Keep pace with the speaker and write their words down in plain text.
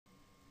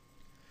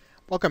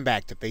Welcome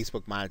back to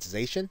Facebook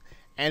Monetization,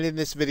 and in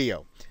this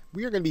video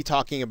we are going to be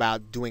talking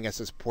about doing a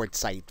support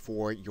site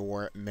for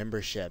your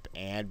membership.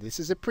 And this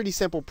is a pretty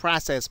simple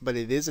process, but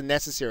it is a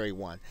necessary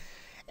one,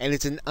 and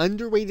it's an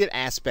underrated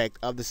aspect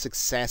of the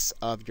success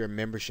of your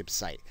membership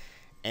site.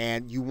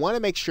 And you want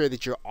to make sure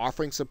that you're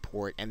offering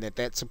support and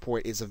that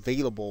support is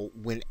available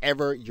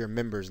whenever your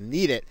members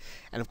need it.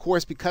 And of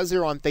course, because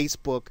they're on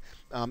Facebook,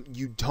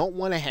 you won't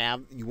want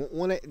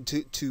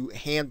to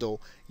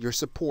handle your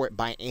support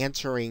by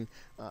answering,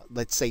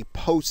 let's say,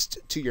 posts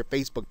to your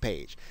Facebook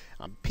page.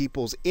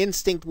 People's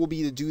instinct will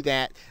be to do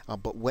that,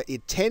 but what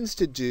it tends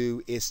to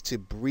do is to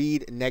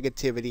breed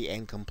negativity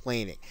and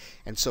complaining.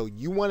 And so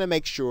you want to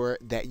make sure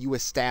that you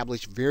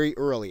establish very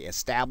early,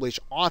 establish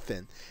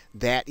often,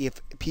 that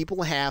if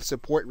people have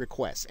support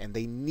requests and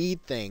they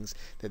need things,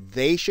 that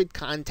they should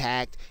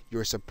contact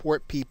your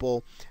support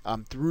people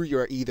through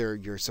either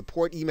your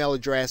support email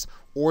address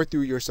or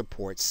through your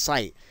support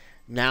site.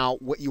 Now,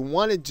 what you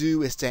want to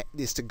do is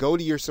to go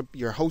to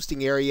your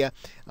hosting area.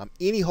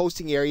 Any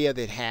hosting area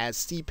that has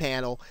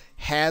cPanel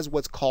has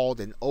what's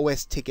called an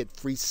OS ticket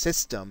free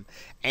system,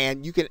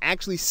 and you can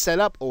actually set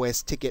up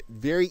OS ticket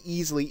very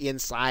easily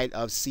inside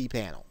of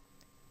cPanel.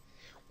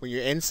 When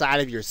you're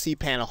inside of your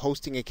cPanel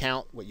hosting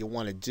account, what you'll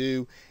want to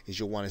do is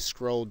you'll want to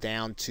scroll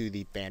down to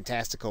the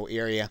Fantastico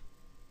area.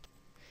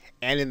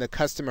 And in the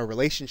customer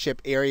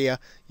relationship area,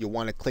 you'll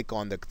want to click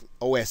on the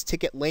OS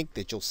ticket link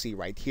that you'll see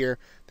right here.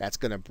 That's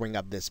going to bring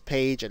up this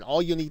page, and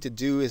all you need to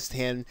do is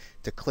to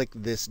click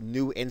this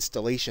new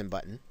installation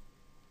button.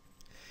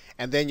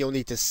 And then you'll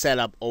need to set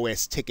up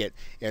OS ticket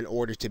in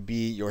order to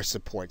be your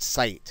support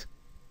site.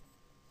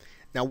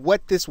 Now,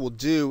 what this will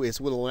do is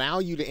will allow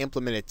you to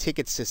implement a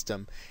ticket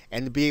system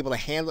and to be able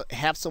to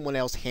have someone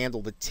else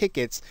handle the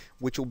tickets,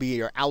 which will be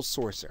your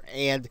outsourcer.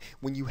 And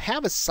when you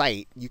have a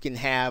site, you can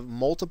have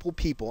multiple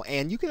people,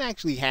 and you can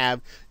actually have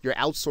your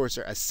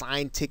outsourcer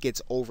assign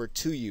tickets over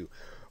to you.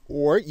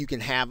 Or you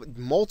can have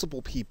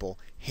multiple people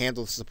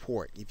handle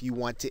support if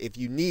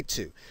you need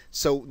to.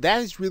 So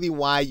that is really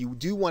why you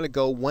do want to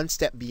go one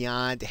step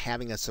beyond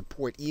having a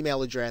support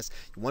email address.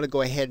 You want to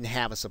go ahead and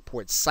have a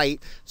support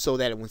site so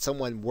that when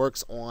someone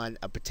works on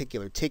a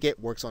particular ticket,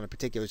 works on a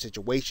particular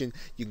situation,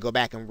 you can go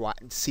back and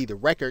see the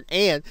record,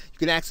 and you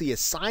can actually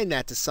assign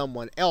that to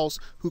someone else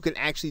who can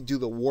actually do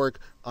the work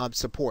of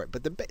support.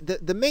 But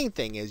the main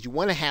thing is you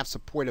want to have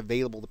support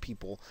available to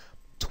people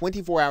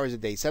 24 hours a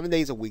day, 7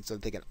 days a week, so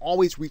that they can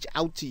always reach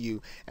out to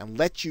you and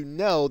let you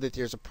know that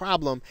there's a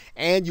problem,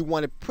 and you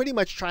want to pretty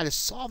much try to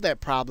solve that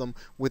problem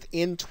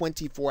within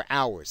 24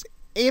 hours.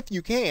 If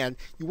you can,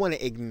 you want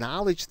to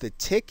acknowledge the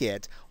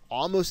ticket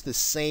almost the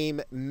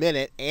same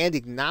minute and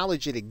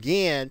acknowledge it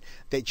again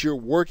that you're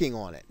working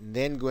on it, and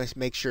then go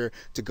make sure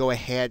to go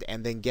ahead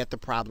and then get the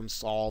problem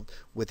solved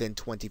within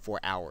 24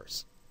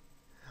 hours.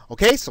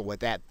 Okay, so with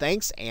that,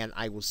 thanks, and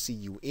I will see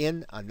you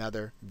in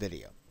another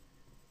video.